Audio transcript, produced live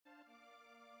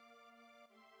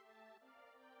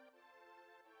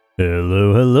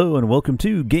Hello, hello, and welcome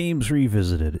to Games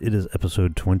Revisited. It is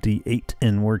episode 28,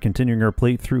 and we're continuing our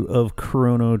playthrough of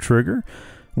Chrono Trigger.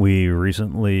 We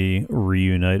recently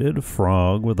reunited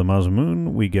Frog with the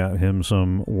Mazamoon. We got him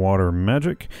some water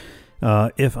magic.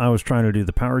 If I was trying to do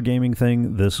the power gaming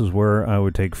thing, this is where I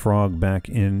would take Frog back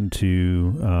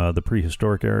into the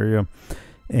prehistoric area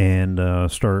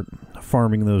and start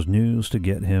farming those news to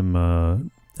get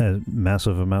him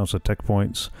massive amounts of tech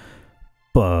points.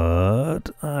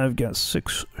 But I've got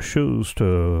 6 shows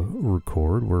to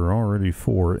record. We're already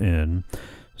 4 in.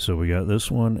 So we got this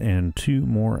one and 2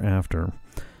 more after.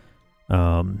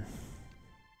 Yeah,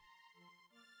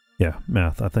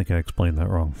 math. I think I explained that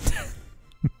wrong.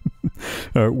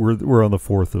 We're on the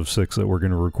 4th of 6 that we're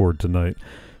going to record tonight.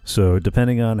 So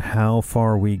depending on how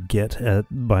far we get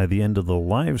by the end of the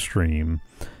live stream,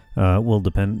 will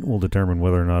determine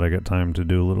whether or not I get time to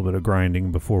do a little bit of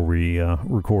grinding before we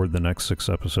record the next 6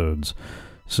 episodes.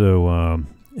 So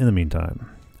in the meantime,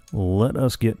 let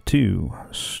us get to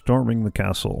storming the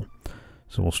castle.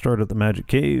 So we'll start at the Magic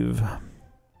Cave.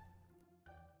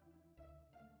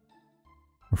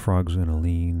 Where Frog's gonna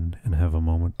lean and have a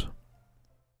moment.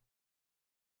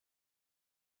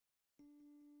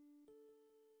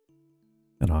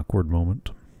 An awkward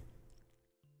moment.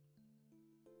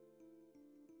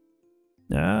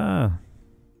 Ah!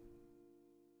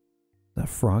 That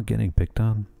frog getting picked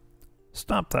on?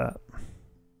 Stop that!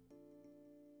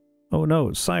 Oh no,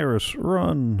 it's Cyrus!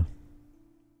 Run!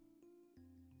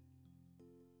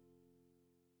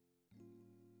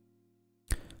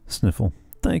 Sniffle.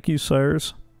 Thank you,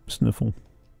 Cyrus. Sniffle.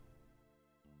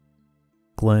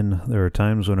 Glenn, there are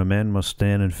times when a man must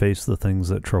stand and face the things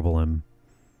that trouble him.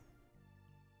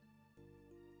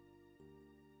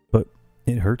 But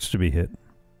it hurts to be hit.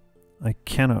 I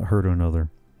cannot hurt another.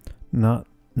 Not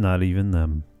even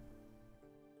them.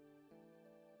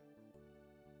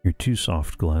 You're too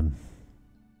soft, Glenn.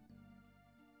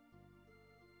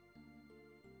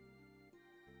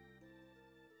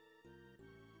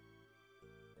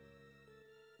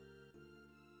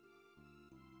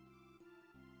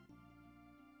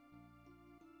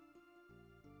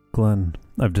 Glenn,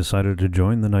 I've decided to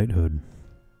join the knighthood.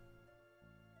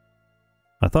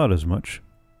 I thought as much.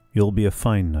 You'll be a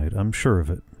fine knight, I'm sure of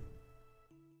it.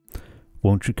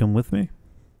 Won't you come with me?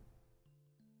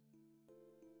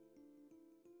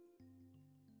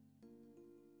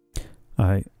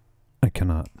 I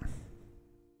cannot.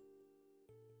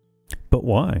 But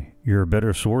why? You're a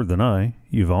better sword than I.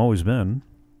 You've always been.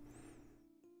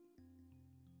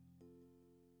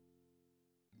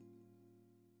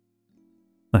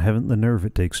 I haven't the nerve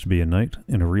it takes to be a knight.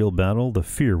 In a real battle, the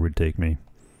fear would take me.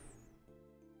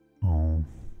 Oh.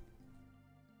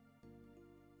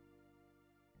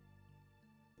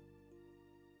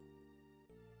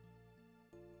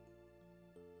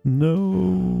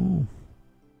 No.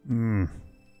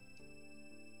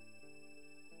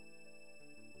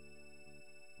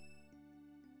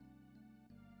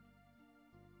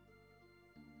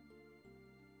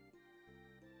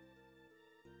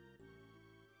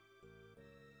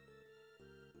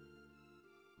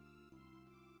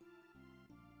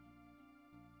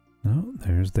 No,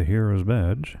 there's the hero's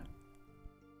badge.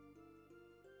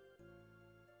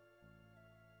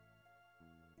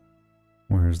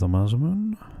 Where's the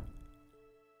Mazamoon?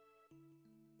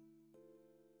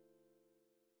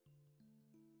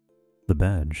 The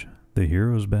badge. The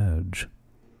hero's badge.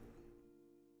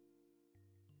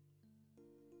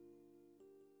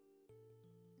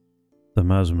 The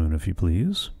Mazamoon, if you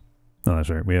please. Oh, that's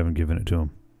right. We haven't given it to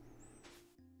him.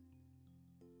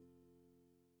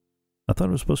 I thought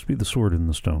it was supposed to be the sword in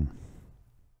the stone.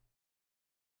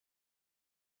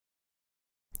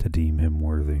 To deem him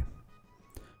worthy.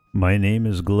 My name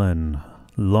is Glenn.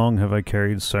 Long have I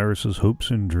carried Cyrus's hopes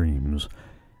and dreams,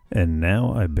 and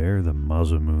now I bear the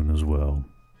Mazamoon as well.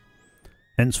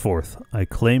 Henceforth, I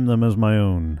claim them as my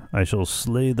own. I shall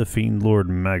slay the Fiendlord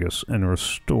Magus and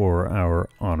restore our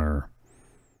honor.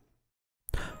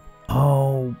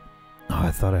 Oh,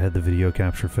 I thought I had the video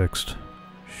capture fixed.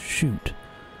 Shoot.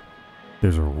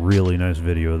 There's a really nice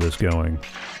video of this going.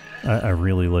 I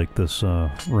really like this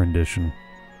rendition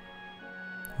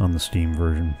on the Steam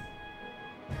version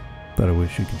that I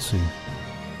wish you could see.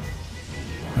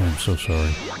 I am so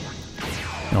sorry.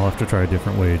 I'll have to try a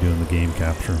different way of doing the game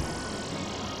capture.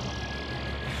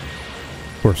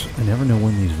 Of course, I never know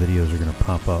when these videos are going to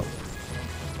pop up.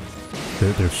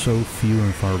 They're so few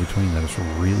and far between that it's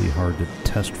really hard to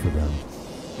test for them.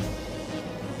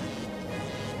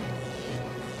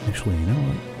 Actually, you know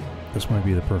what? This might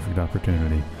be the perfect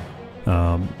opportunity.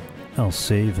 I'll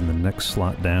save in the next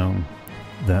slot down,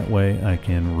 That way I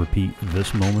can repeat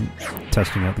this moment,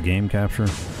 testing out the game capture,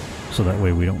 so that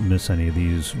way we don't miss any of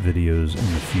these videos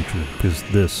in the future, because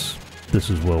this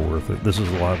is well worth it. This is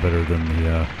a lot better than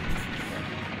the,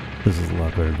 this is a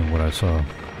lot better than what I saw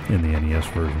in the NES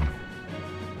version.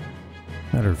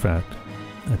 Matter of fact,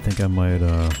 I think I might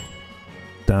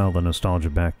dial the nostalgia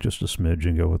back just a smidge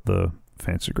and go with the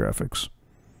fancy graphics.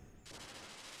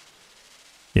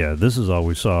 Yeah, this is all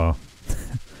we saw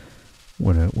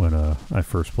when I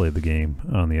first played the game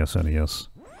on the SNES.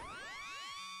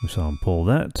 We saw him pull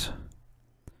that.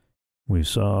 We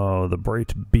saw the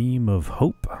bright beam of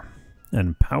hope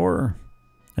and power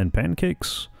and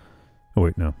pancakes. Oh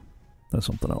wait, no. That's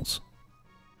something else.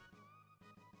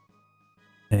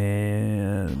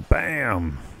 And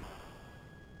bam!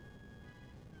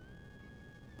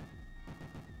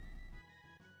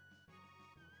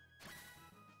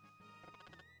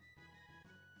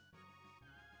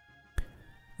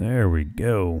 There we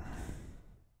go.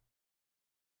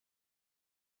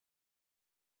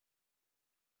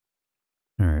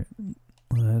 Alright,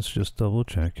 let's just double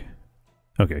check.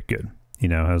 Okay, good. He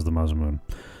now has the Masamune.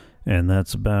 And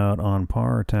that's about on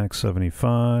par. Attack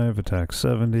 75, attack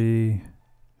 70.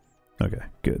 Okay,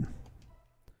 good.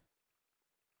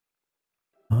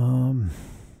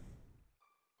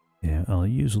 Yeah, I'll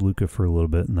use Luca for a little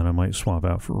bit, and then I might swap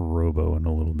out for Robo in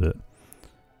a little bit.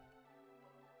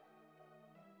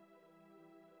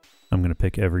 I'm going to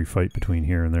pick every fight between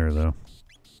here and there, though.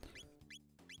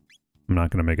 I'm not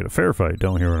going to make it a fair fight,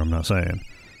 don't hear what I'm not saying.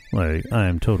 Like, I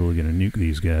am totally going to nuke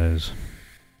these guys.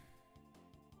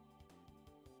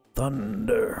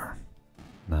 Thunder!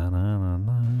 Na na na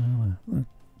na na.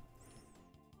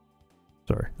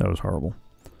 Sorry, that was horrible.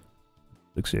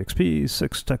 60 XP,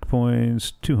 6 tech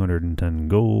points, 210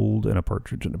 gold, and a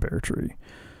partridge in a pear tree.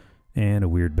 And a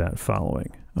weird bat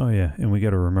following. Oh yeah, and we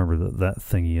gotta remember that that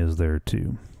thingy is there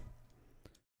too.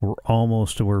 We're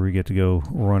almost to where we get to go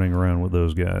running around with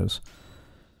those guys.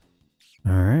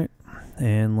 Alright,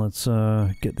 and let's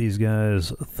get these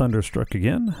guys thunderstruck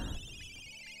again.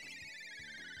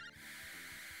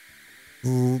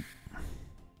 Nuked.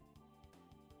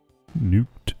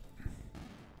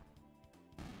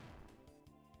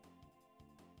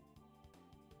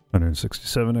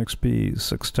 $167 XP,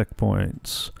 6 tech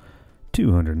points,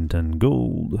 210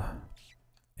 gold,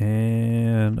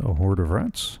 and a horde of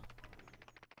rats.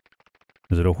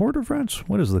 Is it a horde of rats?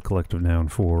 What is the collective noun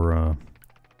for a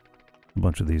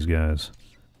bunch of these guys?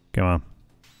 Come on.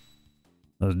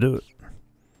 Let's do it.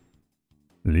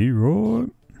 Leroy.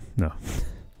 No.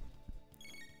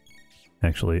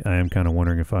 Actually, I am kind of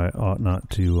wondering if I ought not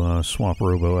to swap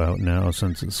Robo out now,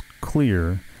 since it's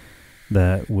clear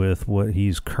that with what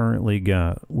he's currently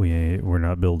got, we're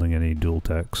not building any dual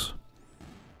techs.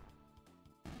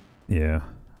 Yeah.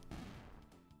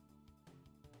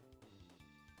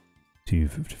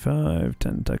 255,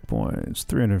 10 tech points,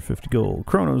 350 gold.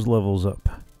 Chrono's levels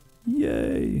up.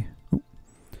 Yay! Ooh.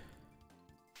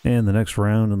 And the next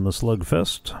round in the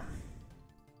slugfest.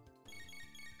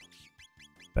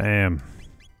 Bam.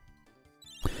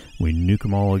 We nuke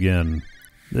them all again.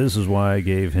 This is why I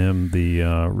gave him the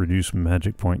reduced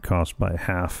magic point cost by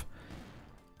half.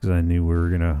 Because I knew we were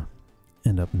going to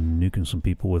end up nuking some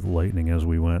people with lightning as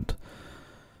we went.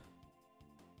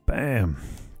 Bam.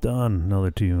 Done.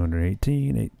 Another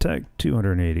 218, 8 tech,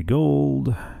 280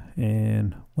 gold.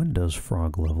 And when does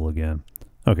Frog level again?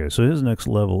 Okay, so his next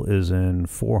level is in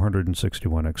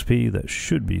 461 XP. That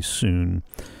should be soon.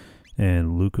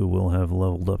 And Luca will have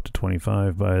leveled up to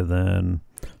 25 by then.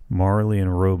 Marley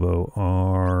and Robo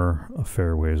are a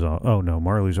fair ways off. Oh no,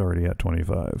 Marley's already at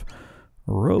 25.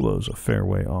 Robo's a fair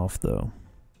way off though.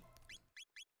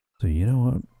 So you know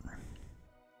what?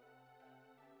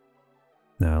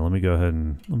 Now let me go ahead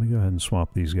and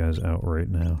swap these guys out right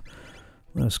now.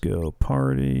 Let's go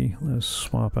party. Let's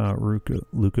swap out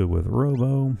Luca with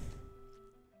Robo.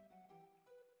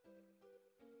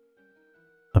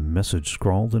 A message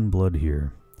scrawled in blood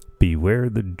here. Beware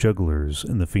the jugglers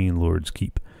in the Fiendlord's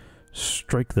keep.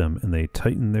 Strike them and they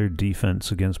tighten their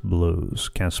defense against blows.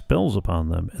 Cast spells upon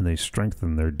them and they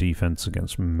strengthen their defense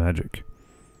against magic.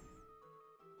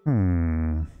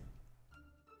 The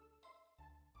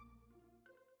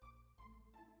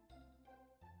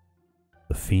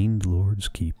Fiendlord's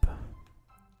keep.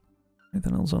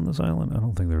 Anything else on this island? I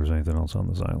don't think there's anything else on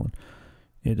this island.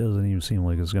 It doesn't even seem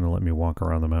like it's going to let me walk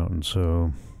around the mountain,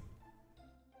 so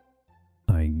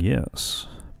I guess.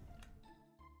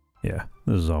 Yeah,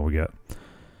 this is all we got.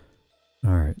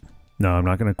 Alright. No, I'm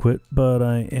not going to quit, but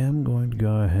I am going to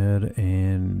go ahead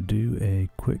and do a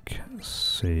quick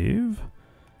save.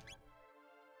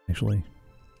 Actually,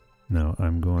 no,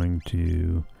 I'm going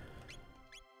to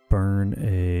burn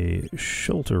a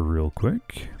shelter real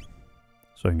quick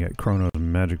so I can get Chrono's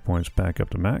magic points back up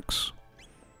to max.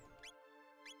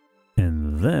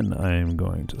 And then I am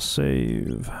going to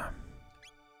save.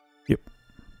 Yep.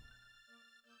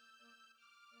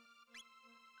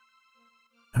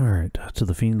 Alright, to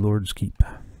the Fiendlord's Keep.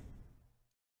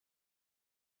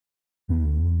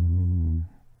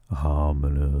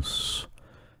 Ominous.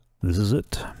 This is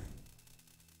it.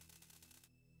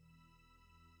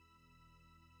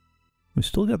 We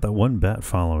still got that one bat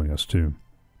following us, too.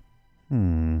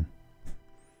 The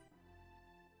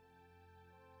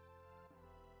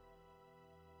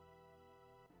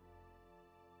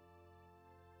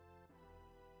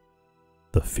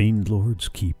Fiendlord's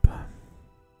Keep.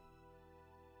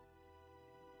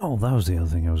 Oh, that was the other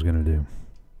thing I was going to do.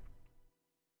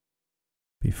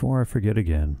 Before I forget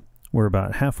again, we're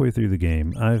about halfway through the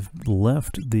game. I've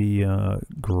left the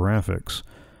graphics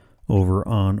over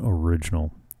on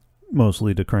original,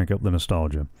 mostly to crank up the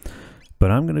nostalgia.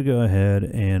 But I'm going to go ahead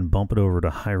and bump it over to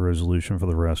high resolution for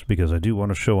the rest, because I do want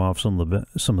to show off some of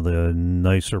the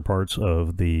nicer parts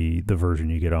of the version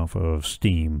you get off of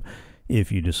Steam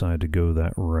if you decide to go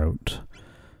that route.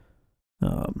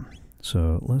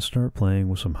 So let's start playing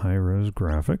with some high-res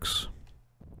graphics.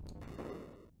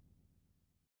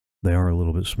 They are a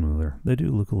little bit smoother. They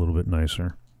do look a little bit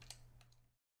nicer.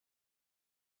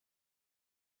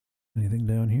 Anything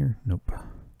down here? Nope.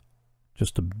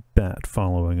 Just a bat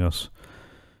following us.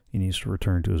 He needs to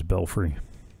return to his belfry.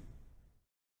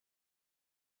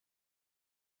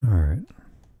 Alright.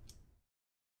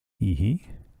 Hee-hee.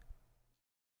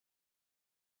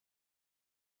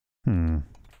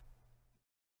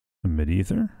 A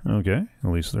mid-ether? Okay, at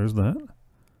least there's that.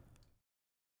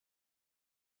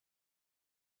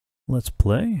 Let's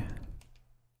play.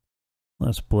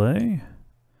 Let's play.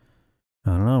 I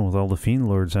don't know, with all the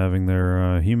Fiendlords having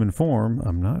their human form,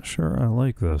 I'm not sure I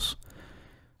like this.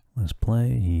 Let's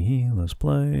play, hee-hee, let's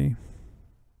play.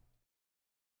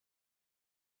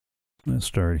 Let's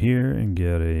start here and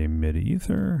get a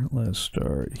mid-ether. Let's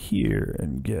start here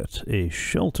and get a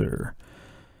shelter.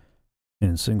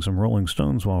 And sing some Rolling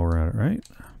Stones while we're at it, right?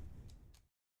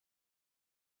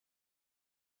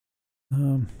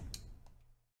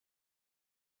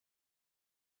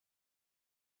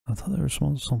 I thought there was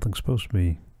something supposed to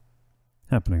be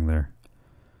happening there.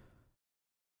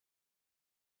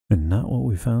 And not what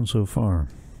we found so far.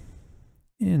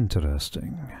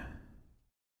 Interesting.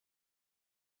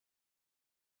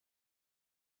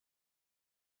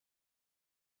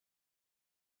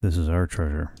 This is our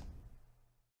treasure.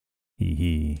 Hee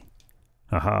hee.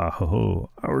 Ha ha ho ho,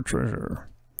 our treasure.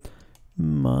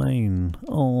 Mine,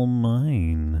 all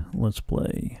mine. Let's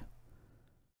play.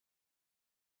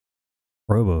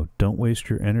 Robo, don't waste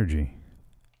your energy.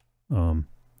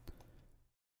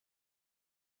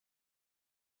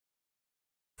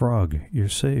 Frog, you're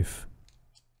safe.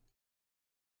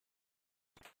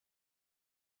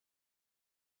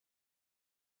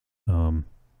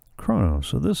 Chrono,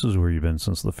 so this is where you've been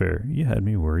since the fair. You had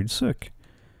me worried sick.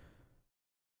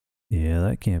 Yeah,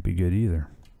 that can't be good either.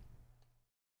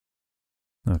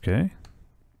 Okay.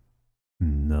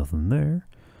 Nothing there.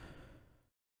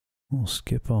 We'll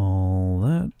skip all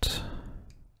that.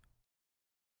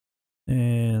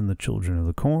 And the Children of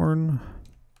the Corn.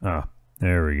 Ah,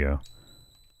 there we go.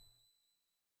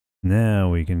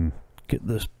 Now we can get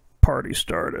this party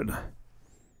started.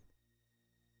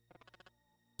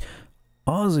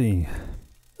 Ozzy.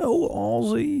 Oh,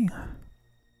 Ozzy.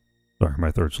 Sorry,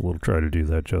 my throat's a little try to do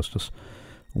that justice.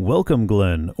 Welcome,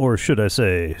 Glenn, or should I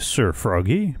say, Sir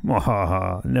Froggy?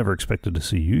 Mwahaha, never expected to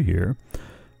see you here.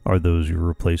 Are those your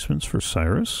replacements for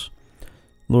Cyrus?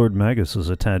 Lord Magus is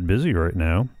a tad busy right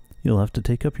now. You'll have to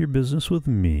take up your business with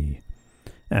me.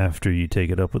 After you take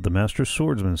it up with the Master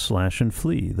Swordsman Slash and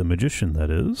Flea, the magician, that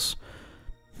is.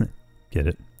 Get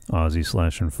it? Ozzy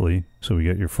Slash and Flea. So we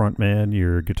got your front man,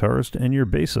 your guitarist, and your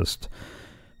bassist.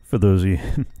 For those of you...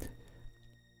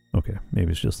 Okay,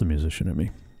 maybe it's just the musician in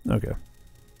me. Okay.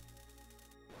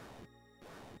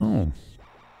 Oh.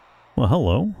 Well,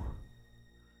 hello.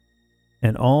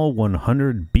 And all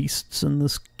 100 beasts in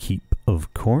this keep,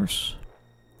 of course.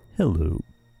 Hello,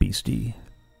 beastie.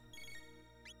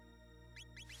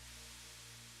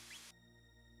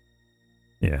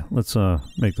 Yeah, let's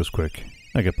make this quick.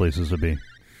 I got places to be.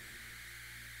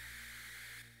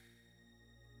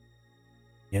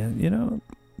 Yeah, you know,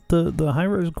 the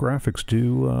high-res graphics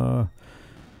do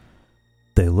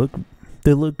they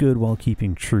look good while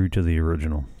keeping true to the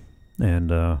original.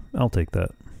 And I'll take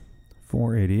that.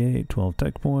 488, 12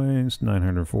 tech points,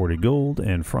 940 gold,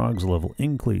 and Frog's level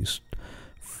increased.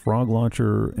 Frog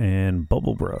launcher and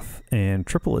bubble breath and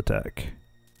triple attack.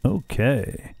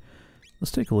 Okay.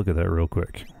 Let's take a look at that real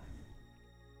quick.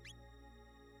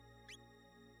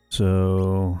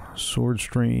 So, Sword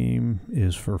Stream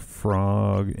is for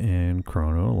Frog and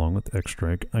Chrono, along with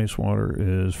X-Strike. Ice Water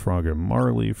is Frog and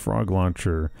Marley. Frog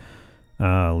Launcher,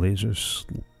 Laser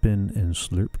Spin and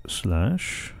Slurp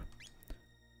Slash.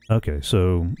 Okay,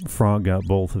 so Frog got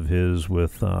both of his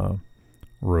with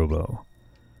Robo.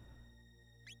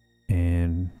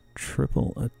 And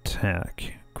Triple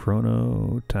Attack.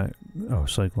 Chrono Attack. Oh,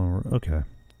 Cyclone. Okay.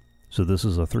 So this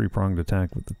is a three-pronged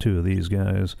attack with the two of these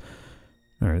guys.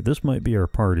 Alright, this might be our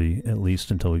party, at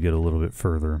least until we get a little bit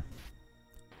further.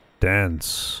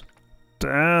 Dance!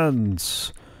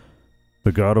 Dance!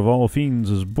 The god of all fiends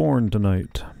is born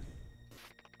tonight.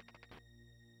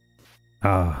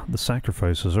 Ah, the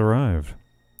sacrifice has arrived.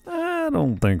 I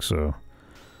don't think so.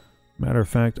 Matter of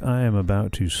fact, I am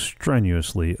about to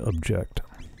strenuously object.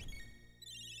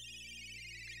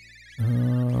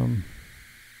 Oh,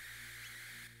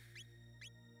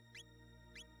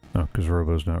 because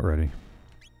Robo's not ready.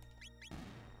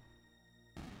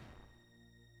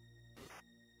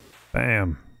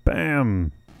 Bam!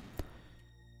 Bam!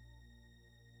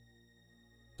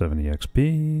 70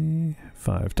 XP,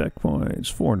 5 tech points,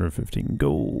 415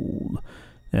 gold,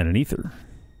 and an ether.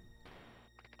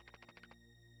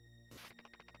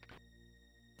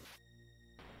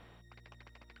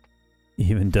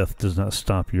 Even death does not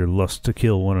stop your lust to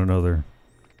kill one another.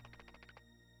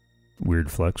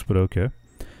 Weird flex, but okay.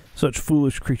 Such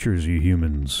foolish creatures, you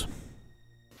humans.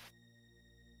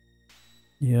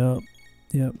 Yep.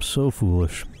 Yep, so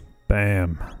foolish.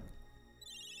 Bam.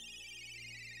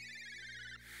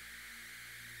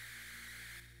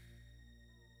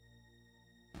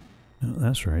 No,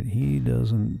 that's right. He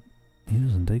doesn't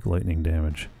take lightning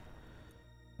damage.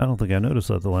 I don't think I noticed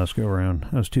that the last go around.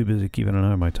 I was too busy keeping an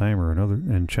eye on my timer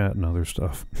and chat and other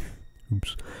stuff.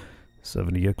 Oops.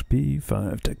 70 XP,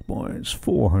 5 tech points,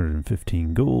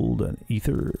 415 gold, and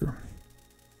ether.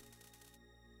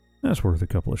 That's worth a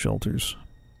couple of shelters.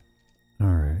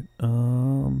 Alright,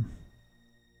 no,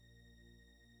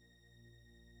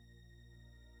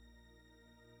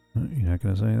 you're not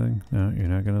gonna say anything? No, you're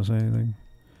not gonna say anything?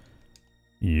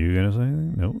 You gonna say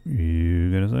anything? Nope.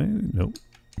 You gonna say anything? Nope.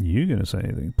 You gonna say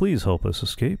anything? Please help us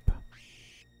escape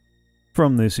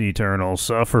from this eternal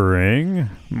suffering.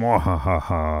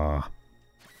 Mwahaha.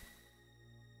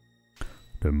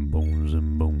 Them bones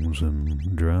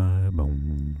and dry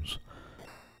bones.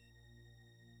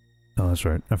 Oh, that's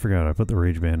right. I forgot. I put the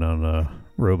Rage Band on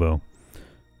Robo.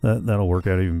 That'll work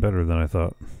out even better than I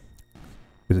thought.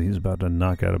 Because he's about to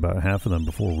knock out about half of them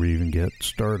before we even get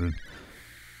started.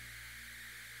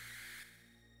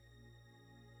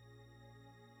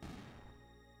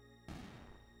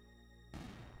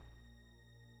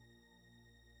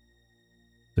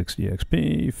 $60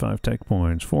 XP, 5 tech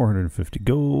points, 450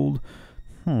 gold.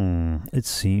 It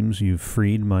seems you've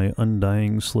freed my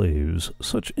undying slaves.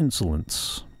 Such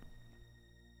insolence.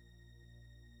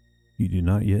 You do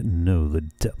not yet know the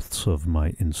depths of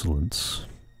my insolence.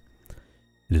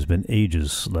 It has been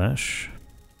ages, Slash.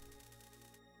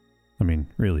 I mean,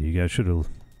 really, you guys should have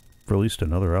released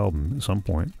another album at some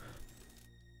point.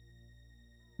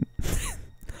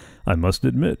 I must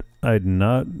admit, I'd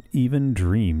not even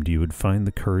dreamed you would find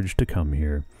the courage to come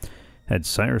here. Had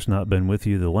Cyrus not been with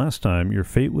you the last time, your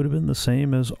fate would have been the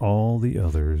same as all the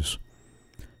others.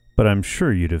 But I'm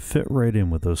sure you'd have fit right in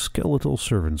with those skeletal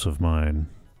servants of mine.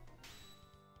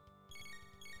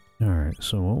 Alright,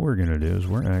 so what we're going to do is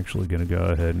we're actually going to go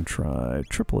ahead and try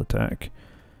triple attack.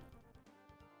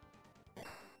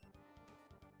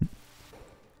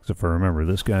 So if I remember,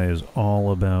 this guy is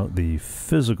all about the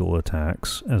physical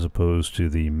attacks as opposed to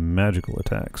the magical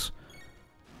attacks.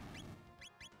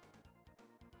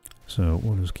 So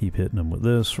we'll just keep hitting him with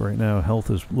this. Right now, health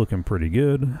is looking pretty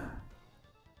good.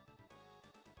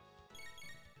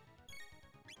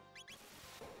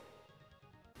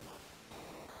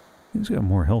 He's got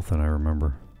more health than I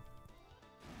remember.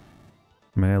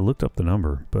 I mean, I looked up the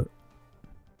number, but...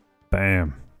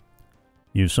 Bam!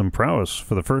 Use some prowess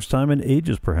for the first time in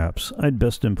ages, perhaps. I'd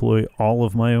best employ all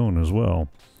of my own as well.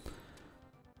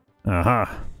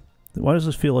 Aha! Why does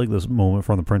this feel like this moment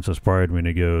from The Princess Bride when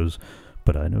he goes,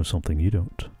 "But I know something you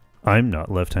don't. I'm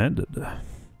not left-handed.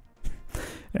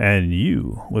 And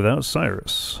you, without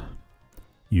Cyrus,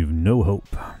 you've no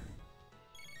hope."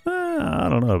 I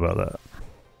don't know about that.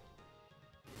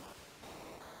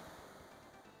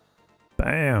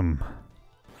 Bam!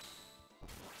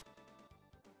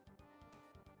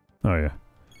 Oh yeah.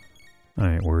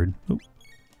 I ain't worried. Oop.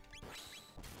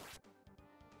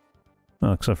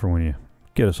 Oh, except for when you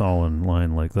get us all in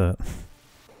line like that.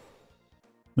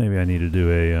 Maybe I need to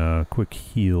do a quick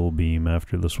heal beam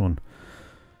after this one.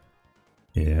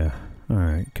 Yeah.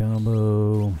 Alright,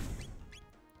 combo.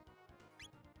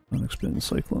 Unexpend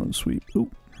Cyclone Sweep.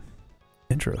 Ooh.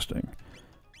 Interesting.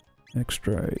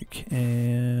 X-Strike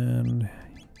and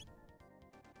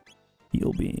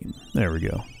heal beam. There we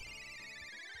go.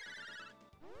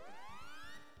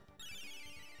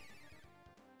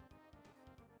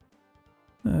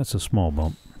 That's a small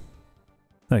bump.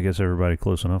 That gets everybody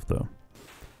close enough, though.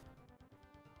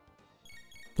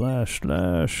 Flash,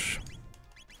 slash.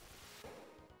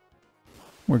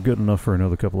 We're good enough for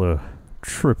another couple of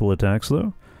triple attacks,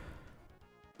 though.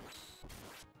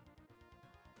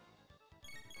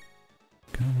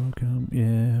 Come,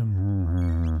 yeah.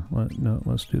 No,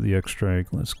 let's do the X-Strike.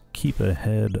 Let's keep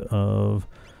ahead of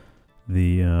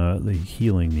the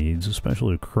healing needs,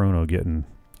 especially Chrono getting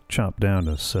chopped down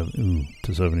to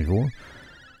 74.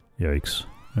 Yikes.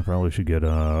 I probably should get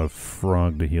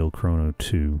Frog to heal Chrono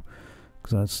too,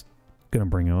 because that's going to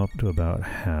bring him up to about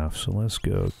half. So let's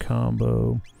go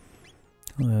combo.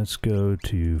 Let's go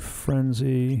to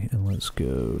Frenzy, and let's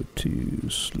go to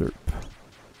Slurp.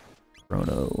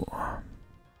 Chrono.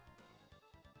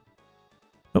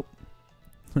 Oh.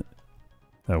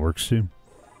 That works too.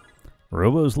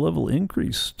 Robo's level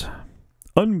increased.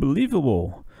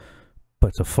 Unbelievable.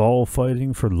 But to fall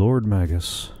fighting for Lord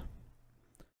Magus.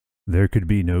 There could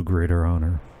be no greater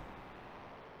honor.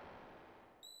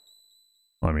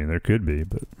 I mean, there could be,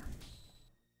 but...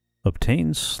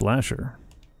 Obtain Slasher.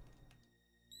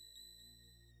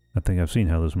 I think I've seen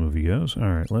how this movie goes.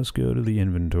 Alright, let's go to the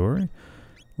inventory.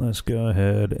 Let's go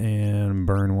ahead and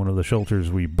burn one of the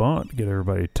shelters we bought. Get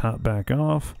everybody top back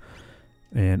off.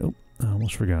 And, oh, I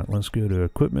almost forgot. Let's go to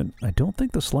equipment. I don't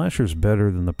think the Slasher's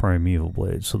better than the Primeval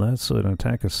Blade. So that's an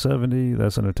attack of 70.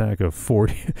 That's an attack of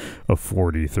 40. Of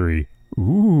 43.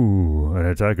 Ooh, an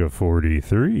attack of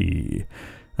 43.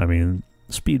 I mean,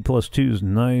 speed plus 2 is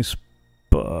nice,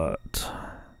 but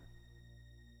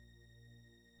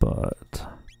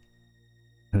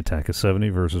an attack of 70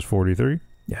 versus 43?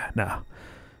 Yeah, no.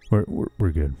 We're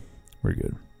good. We're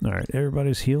good. Alright,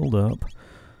 everybody's healed up.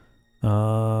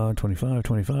 25,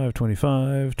 25,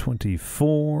 25,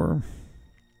 24.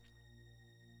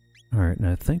 Alright, and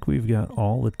I think we've got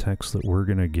all the techs that we're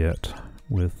going to get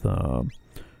with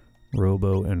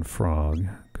Robo and Frog,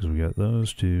 because we got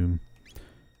those two.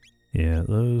 Yeah,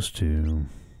 those two.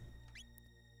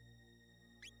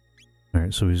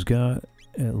 Alright, so he's got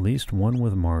at least one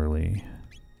with Marley.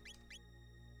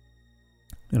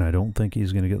 And I don't think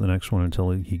he's going to get the next one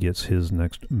until he gets his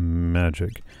next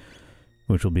magic,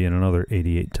 which will be in another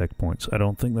 88 tech points. I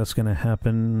don't think that's going to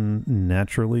happen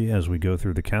naturally as we go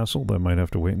through the castle. That might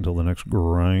have to wait until the next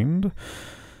grind.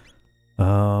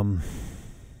 Oh,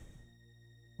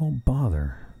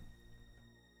 bother.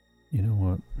 You know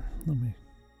what?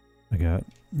 I got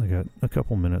a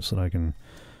couple minutes that I can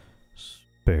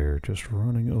spare just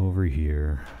running over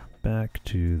here back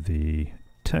to the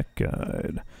tech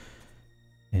guide.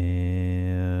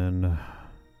 And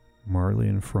Marley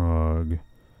and Frog.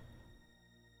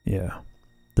 Yeah.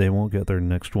 They won't get their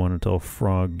next one until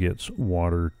Frog gets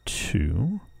Water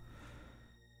 2.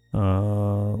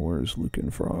 Where's Luca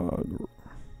and Frog?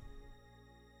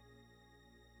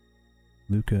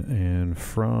 Luca and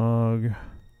Frog.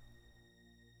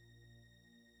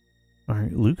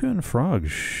 Alright, Luca and Frog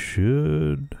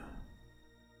should...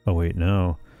 Oh wait,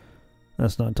 no.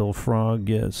 That's not until Frog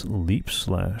gets Leap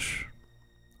Slash.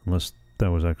 Unless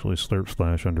that was actually Slurp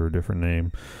Slash under a different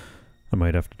name. I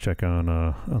might have to check on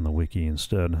the wiki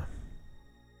instead.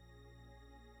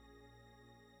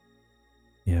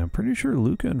 Yeah, I'm pretty sure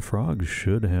Luca and Frog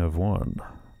should have one.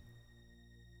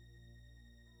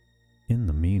 In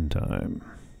the meantime...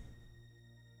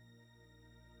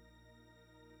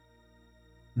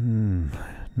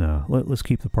 no, let's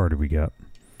keep the party we got.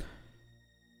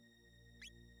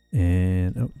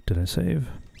 And, oh, did I save?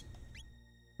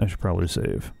 I should probably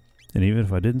save. And even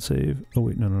if I didn't save... Oh,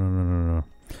 wait, no.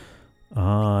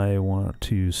 I want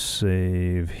to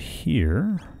save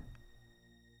here.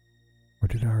 Or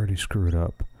did I already screw it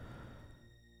up?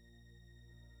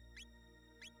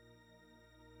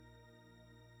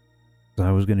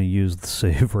 I was going to use the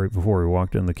save right before we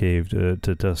walked in the cave to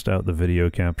test out the video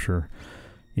capture.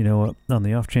 You know what? On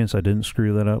the off chance I didn't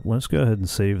screw that up, let's go ahead and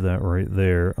save that right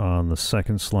there on the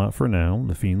second slot for now,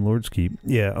 the Fiendlord's Keep.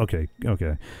 Yeah, okay.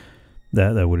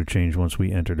 That would have changed once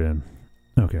we entered in.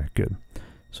 Okay, good.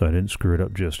 So I didn't screw it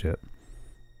up just yet.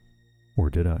 Or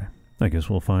did I? I guess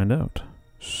we'll find out.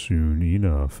 soon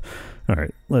enough. All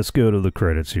right, let's go to the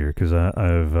credits here because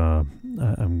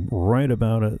I'm right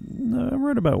about it. I'm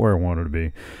right about where I wanted to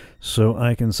be. So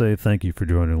I can say thank you for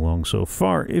joining along so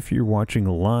far. If you're watching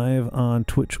live on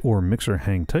Twitch or Mixer,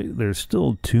 hang tight. There's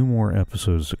still 2 more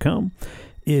episodes to come.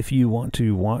 If you want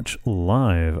to watch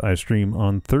live, I stream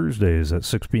on Thursdays at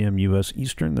 6 p.m. U.S.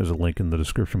 Eastern. There's a link in the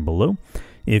description below.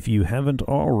 If you haven't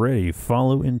already,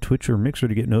 follow in Twitch or Mixer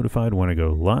to get notified when I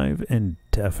go live, and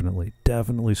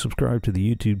definitely subscribe to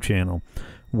the YouTube channel,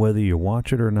 whether you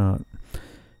watch it or not.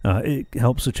 It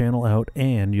helps the channel out,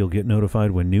 and you'll get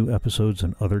notified when new episodes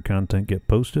and other content get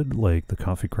posted, like the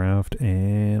Coffee Craft,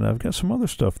 and I've got some other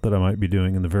stuff that I might be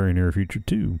doing in the very near future,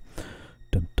 too.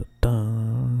 Dun, dun,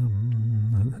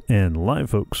 dun. And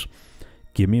live folks,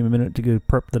 give me a minute to go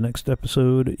prep the next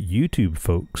episode. YouTube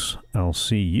folks, I'll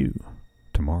see you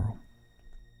tomorrow.